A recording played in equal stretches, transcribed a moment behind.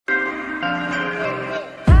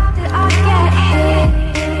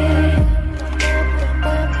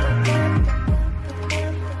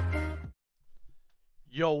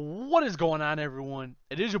going on, everyone?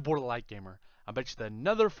 It is your boy, the Light Gamer. I'm back with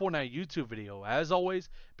another Fortnite YouTube video. As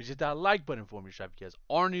always, be sure to hit that like button for me. If you guys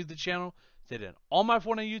are new to the channel, stay in all my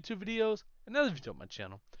Fortnite YouTube videos and other videos on my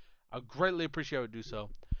channel. I greatly appreciate it if you do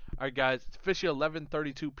so. Alright guys, it's officially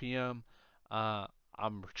 11:32 p.m.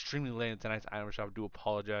 I'm extremely late tonight. I do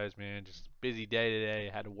apologize, man. Just busy day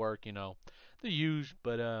today. Had to work, the usual.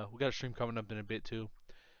 But we got a stream coming up in a bit too.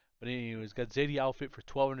 But anyways, got Zadie outfit for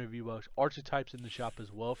 1,200 V-Bucks. Archetypes in the shop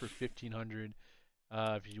as well for 1,500.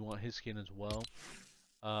 If you want his skin as well.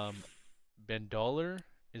 Ben Dollar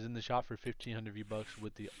is in the shop for 1,500 V-Bucks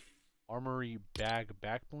with the Armory Bag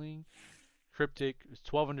back bling. Cryptic is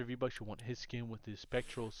 1,200 V-Bucks. You want his skin with the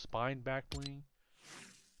Spectral Spine back bling.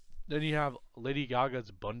 Then you have Lady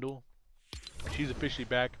Gaga's bundle. She's officially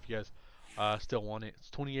back. If you guys still want it,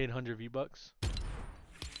 it's 2,800 V-Bucks.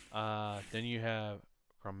 Then you have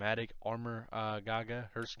Chromatic Armor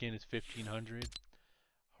Gaga. Her skin is 1,500.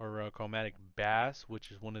 Her Chromatic Bass,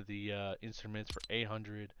 which is one of the instruments, for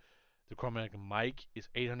 800. The Chromatic Mic is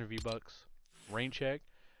 800 V-Bucks. Rain Check,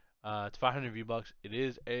 it's 500 V-Bucks. It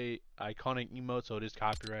is a iconic emote, so it is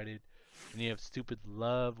copyrighted. And you have Stupid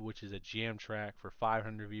Love, which is a jam track, for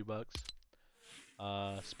 500 V-Bucks.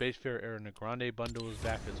 Spacefarer Ariana Grande bundle is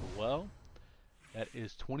back as well. That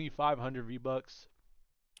is 2,500 V-Bucks.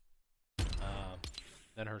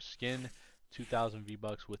 Then her skin, 2,000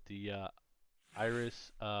 V-Bucks with the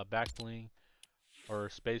Iris back bling. Or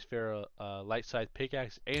Spacefarer light size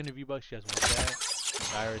pickaxe, 800 V-Bucks. You guys want that?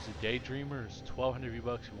 Iris Daydreamer is 1,200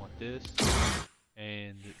 V-Bucks. You want this?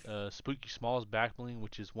 And Spooky Smalls back bling,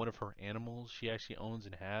 which is one of her animals she actually owns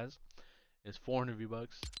and has, is 400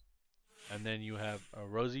 V-Bucks. And then you have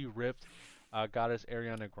Rosie Rift Goddess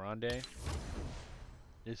Ariana Grande.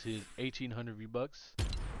 This is 1,800 V-Bucks.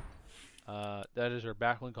 That is her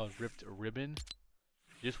backbling called Rift Ribbon.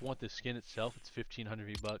 You just want the skin itself. It's 1,500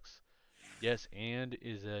 V-Bucks. Yes, and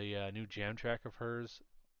is a new jam track of hers.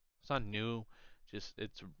 It's not new, just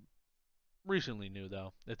it's recently new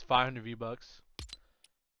though. It's 500 V-Bucks.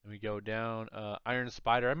 And we go down. Iron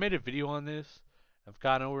Spider. I made a video on this. I've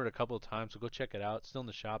gotten over it a couple of times, so go check it out. It's still in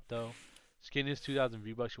the shop though. Skin is 2,000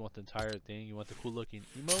 V-Bucks. You want the entire thing. You want the cool looking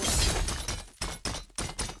emote.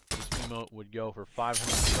 This emote would go for 500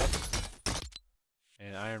 V-Bucks.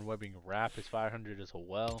 And Iron Webbing Wrap is 500 as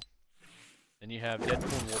well. Then you have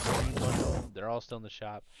Deadpool and Wolverine bundle. They're all still in the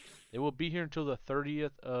shop. They will be here until the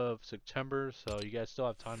 30th of September, so you guys still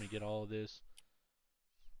have time to get all of this.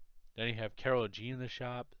 Then you have Carol G in the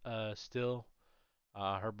shop still.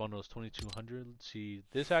 Her bundle is 2,200. Let's see.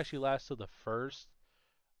 This actually lasts till the 1st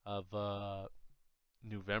of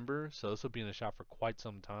November, so this will be in the shop for quite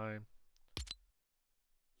some time.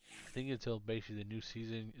 I think until basically the new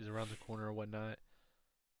season is around the corner or whatnot.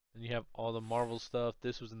 Then you have all the Marvel stuff.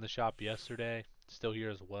 This was in the shop yesterday. Still here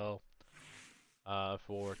as well.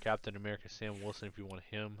 For Captain America Sam Wilson, if you want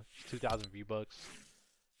him. It's 2,000 V-Bucks.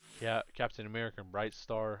 Yeah, Captain America and Bright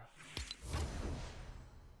Star.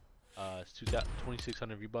 It's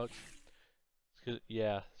 2,600 V-Bucks.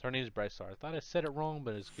 Yeah, her name is Bright Star. I thought I said it wrong,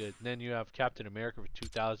 but it's good. And then you have Captain America for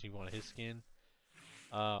 2,000. You want his skin.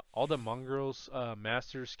 All the Mongrels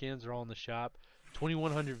Master skins are all in the shop.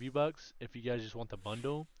 2,100 V-Bucks if you guys just want the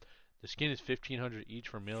bundle. The skin is 1,500 each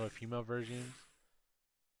for male or female versions.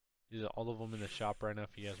 These are all of them in the shop right now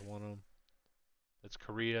if you guys want them. That's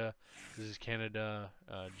Korea. This is Canada,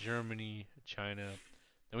 Germany, China.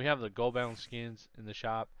 Then we have the gold bound skins in the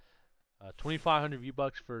shop. 2,500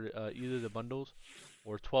 V-Bucks for either the bundles,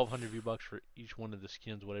 or 1,200 V-Bucks for each one of the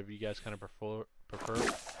skins, whatever you guys kind of prefer.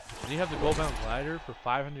 Then you have the gold bound glider for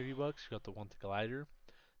 500 V-Bucks. You got the one glider.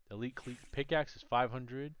 The Elite Pickaxe is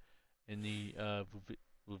 500, and the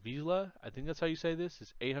Vuvuzela, I think that's how you say this,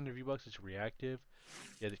 is 800 V-Bucks. It's reactive.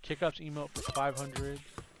 Yeah, the Kickoffs emote for 500.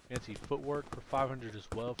 Fancy Footwork for 500 as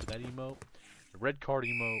well for that emote. The Red Card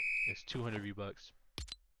emote is 200 V-Bucks.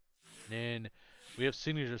 Then we have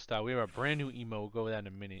Signature Style. We have a brand new emote. We'll go over that in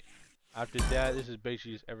a minute. After that, this is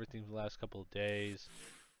basically just everything for the last couple of days.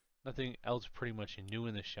 Nothing else pretty much new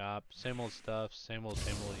in the shop. Same old stuff. Same old,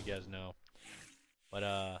 you guys know.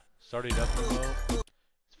 But started up emote.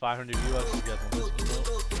 It's 500 V-Bucks. You guys want this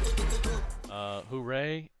emote?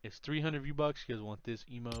 Hooray! It's 300 V-Bucks. You guys want this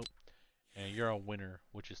emote? And you're a winner,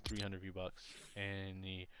 which is 300 V-Bucks. And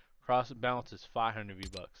the Cross Balance is 500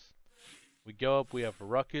 V-Bucks. We go up. We have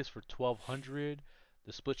Ruckus for 1,200.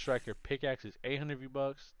 The Split Striker Pickaxe is 800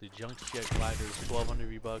 V-Bucks. The Junk Jet Glider is 1,200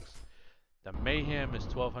 V-Bucks. The Mayhem is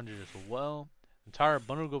 1,200 as well. Entire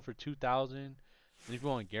bundle go for 2,000. And if you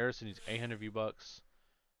want Garrison, it's 800 V-Bucks.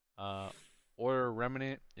 Order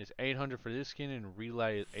Remnant is 800 for this skin, and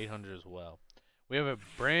Relay is 800 as well. We have a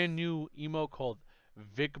brand new emote called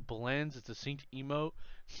Vic Blends. It's a synced emote.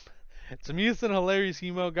 To me, it's an hilarious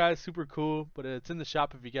emote, guys. Super cool, but it's in the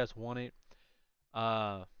shop if you guys want it.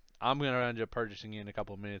 Uh, I'm gonna end up purchasing it in a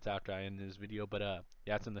couple of minutes after I end this video. But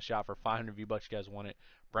yeah, it's in the shop for 500 V-bucks. You guys want it?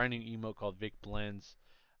 Brand new emote called Vic Blends.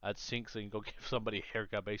 It's synced, so you can go give somebody a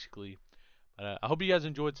haircut, basically. I hope you guys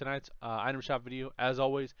enjoyed tonight's item shop video. As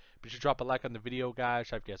always, be sure to drop a like on the video, guys.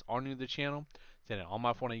 If you guys are new to the channel, send in all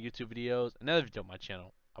my Fortnite YouTube videos, another video on my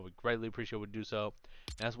channel. I would greatly appreciate it if you would do so.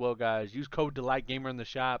 And as well, guys, use code DelightGamer in the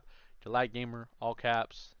shop. DelightGamer, all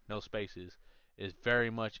caps, no spaces. It is very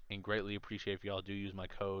much and greatly appreciated if y'all do use my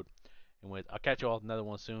code. And with, I'll catch you all with another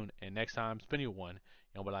one soon. And next time, it's been you one,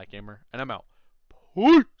 DelightGamer, and I'm out.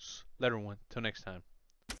 Peace. Later, everyone. Till next time.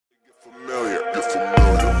 Familiar.